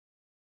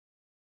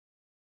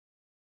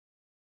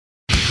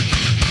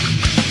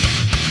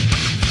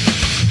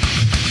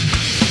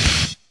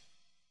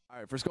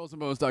All right, for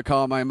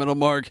SkullsandBones.com, I am Metal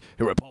Mark,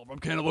 here with Paul from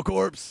Cannibal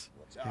Corpse.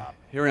 What's up?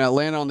 Here in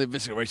Atlanta on the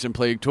Evisceration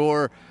Plague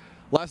Tour.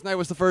 Last night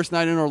was the first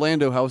night in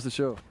Orlando. How was the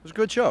show? It was a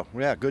good show.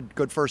 Yeah,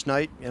 good first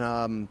night.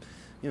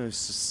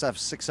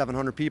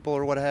 600-700 people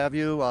or what have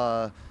you.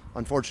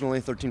 Unfortunately,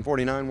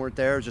 1349 weren't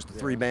there. Just the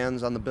three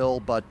bands on the bill,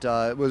 but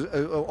it was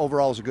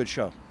overall it was a good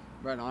show.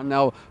 Right on.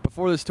 Now,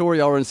 before this tour,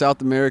 y'all were in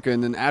South America,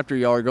 and then after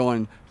y'all are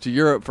going to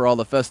Europe for all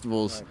the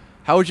festivals. Right.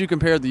 How would you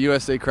compare the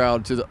USA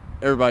crowd to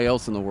everybody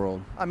else in the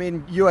world? I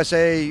mean,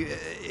 USA,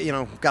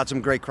 got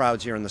some great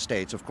crowds here in the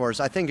States, of course.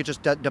 I think it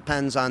just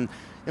depends on,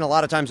 a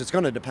lot of times it's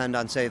going to depend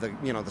on, say,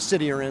 the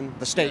city you're in,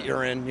 the state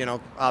you're in.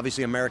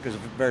 Obviously America's a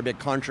very big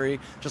country,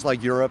 just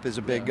like Europe is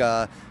a big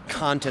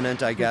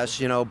continent, I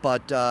guess,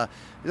 but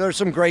there's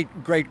some great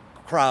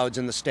crowds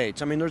in the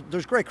States. I mean,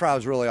 there's great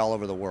crowds really all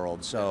over the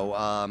world. So,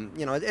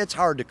 it's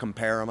hard to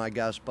compare them, I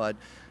guess, but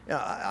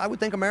I would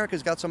think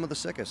America's got some of the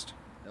sickest.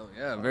 Hell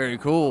yeah, very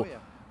cool. Oh, yeah.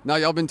 Now,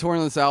 y'all been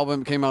touring this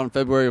album. It came out in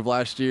February of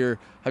last year.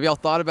 Have y'all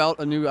thought about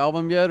a new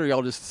album yet, or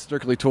y'all just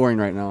strictly touring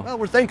right now? Well,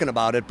 we're thinking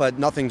about it, but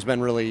nothing's been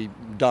really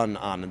done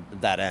on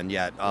that end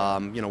yet.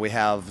 We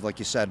have, like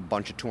you said, a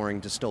bunch of touring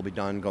to still be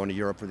done, going to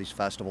Europe for these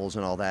festivals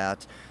and all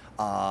that.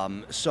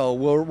 So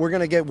we're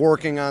going to get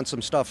working on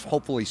some stuff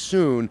hopefully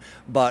soon,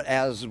 but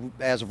as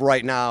of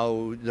right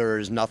now, there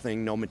is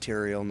nothing, no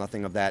material,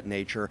 nothing of that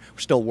nature. We're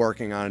still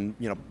working on,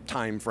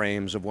 time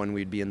frames of when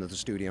we'd be into the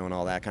studio and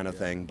all that kind of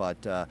thing.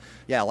 But a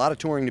lot of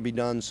touring to be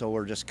done, so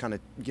we're just kind of,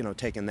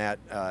 taking that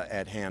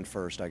at hand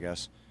first, I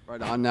guess.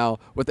 Right on. Now,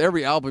 with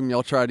every album,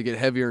 y'all try to get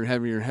heavier and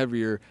heavier and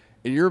heavier.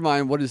 In your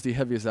mind, what is the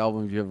heaviest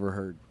album you've ever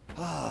heard?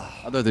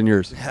 Other than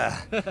yours.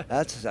 Yeah,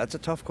 that's a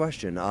tough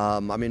question.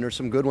 There's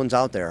some good ones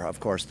out there, of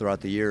course,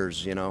 throughout the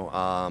years.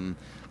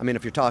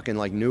 If you're talking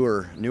like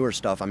newer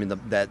stuff,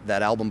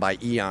 that album by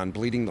Eon,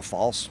 Bleeding the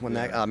False,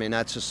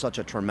 that's just such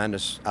a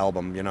tremendous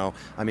album.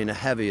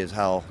 Heavy as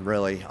hell,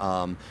 really.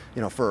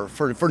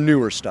 For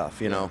newer stuff.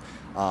 It's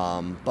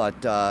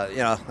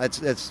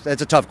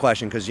a tough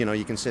question because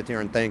you can sit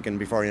there and think, and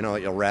before you know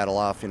it, you'll rattle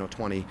off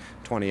 20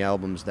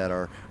 albums that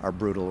are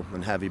brutal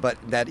and heavy. But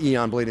that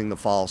Eon, Bleeding the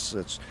False,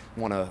 it's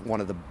one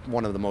of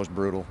the most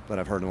brutal that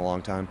I've heard in a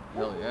long time.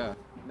 Hell yeah.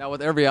 Now,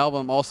 with every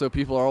album, also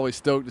people are always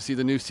stoked to see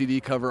the new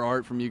CD cover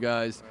art from you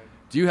guys.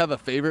 Do you have a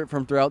favorite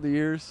from throughout the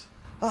years?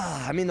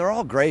 They're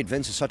all great.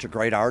 Vince is such a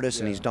great artist,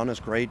 and he's done us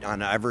great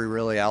on every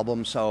really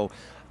album. So,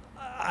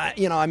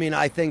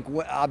 I think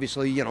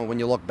obviously, when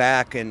you look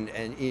back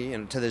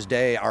and to this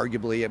day,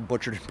 arguably,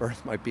 Butchered at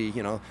Birth might be,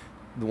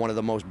 one of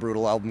the most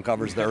brutal album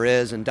covers there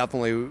is, and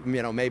definitely,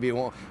 maybe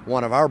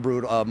one of our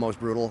most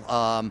brutal.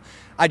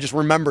 I just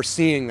remember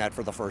seeing that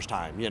for the first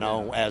time,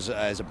 as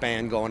a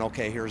band going,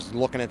 okay, here's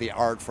looking at the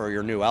art for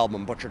your new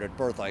album, Butchered at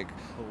Birth, like,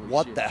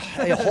 what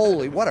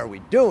are we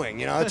doing?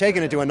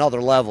 Taking it to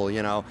another level,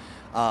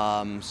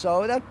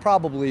 So that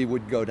probably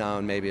would go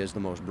down maybe as the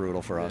most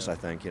brutal for us, I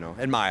think,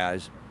 in my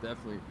eyes.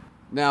 Definitely.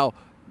 Now,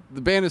 the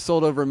band has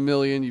sold over 1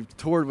 million. You've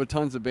toured with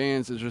tons of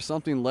bands. Is there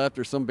something left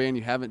or some band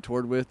you haven't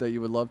toured with that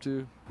you would love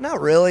to? Not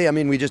really.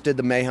 We just did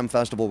the Mayhem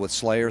Festival with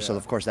Slayer, so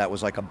of course that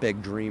was like a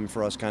big dream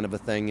for us kind of a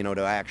thing,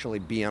 to actually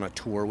be on a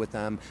tour with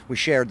them. We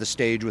shared the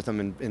stage with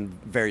them in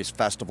various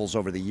festivals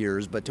over the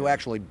years, but to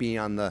actually be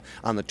on the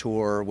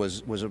tour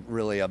was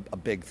really a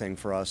big thing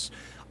for us.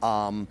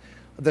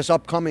 This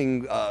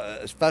upcoming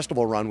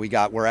festival run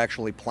we're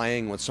actually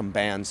playing with some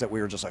bands that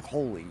we were just like,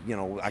 holy,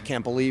 I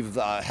can't believe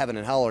Heaven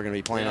and Hell are going to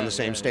be playing on the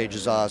same stage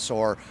as us,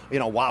 or,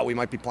 wow, we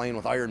might be playing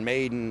with Iron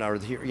Maiden, or,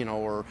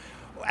 or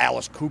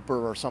Alice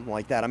Cooper or something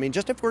like that. I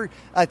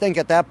think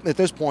at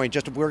this point,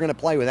 just if we're going to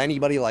play with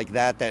anybody like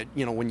that,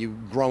 when you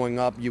growing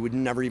up, you would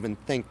never even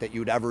think that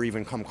you'd ever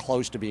even come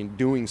close to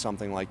doing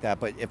something like that.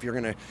 But if you're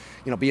going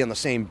to, be on the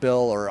same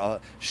bill or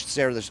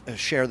share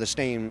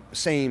the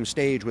same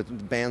stage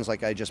with bands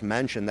like I just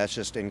mentioned, that's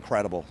just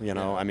incredible.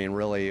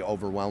 Really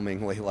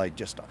overwhelmingly, like,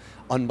 just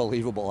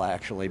unbelievable,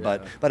 actually. Yeah.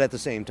 But at the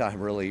same time,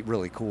 really,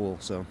 really cool.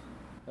 So.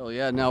 Hell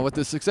yeah! Now, with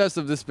the success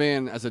of this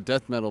band as a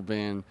death metal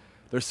band,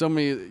 there's so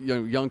many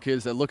young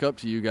kids that look up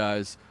to you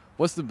guys.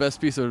 What's the best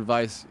piece of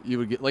advice you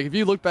would get? Like, if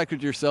you look back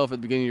at yourself at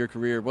the beginning of your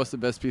career, what's the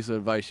best piece of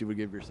advice you would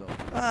give yourself?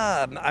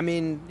 I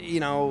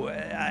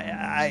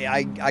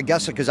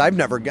guess because I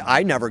never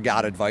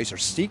got advice or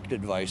seeked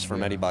advice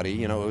from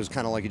anybody. It was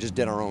kind of like you just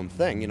did our own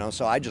thing.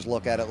 So I just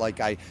look at it like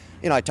I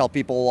tell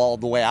people all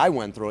the way I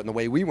went through it and the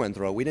way we went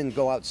through it. We didn't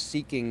go out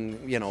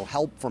seeking,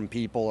 help from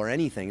people or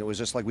anything. It was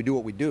just like we do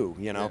what we do.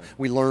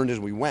 We learned as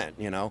we went.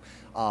 Really,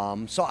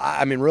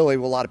 a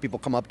lot of people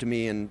come up to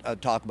me and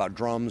talk about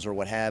drums or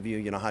what have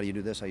you. How do you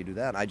do this? How you do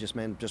that? I just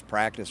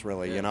practice,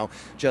 really.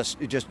 Just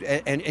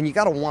and you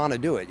got to want to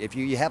do it. If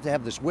you have to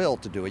have this will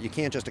to do it. You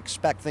can't just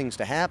expect things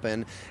to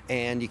happen,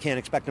 and you can't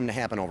expect them to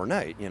happen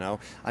overnight.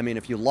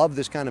 If you love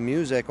this kind of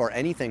music or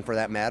anything for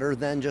that matter,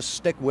 then just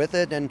stick with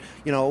it and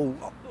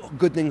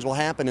good things will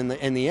happen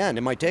in the end.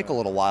 It might take a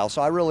little while.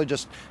 So I really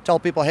just tell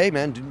people, hey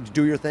man,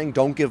 do your thing,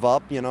 don't give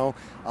up, you know.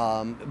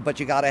 But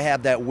you got to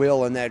have that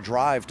will and that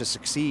drive to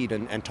succeed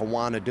and to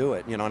want to do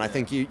it, you know. And I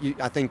think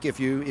I think if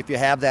you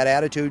have that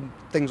attitude,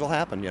 things will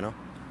happen, you know.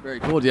 Very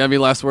cool. Do you have any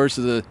last words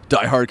to the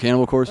diehard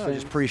Cannibal Corpse I fans?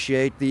 just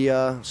appreciate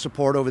the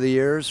support over the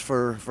years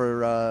for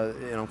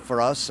you know,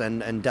 for us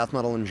and death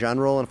metal in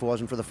general. And if it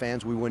wasn't for the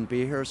fans, we wouldn't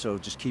be here. So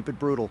just keep it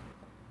brutal.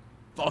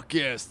 Fuck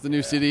yes. The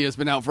new CD has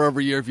been out for over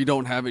a year. If you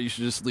don't have it, you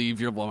should just leave.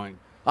 You're lying.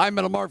 I'm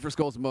Metal Mark for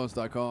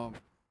SkullsandBones.com.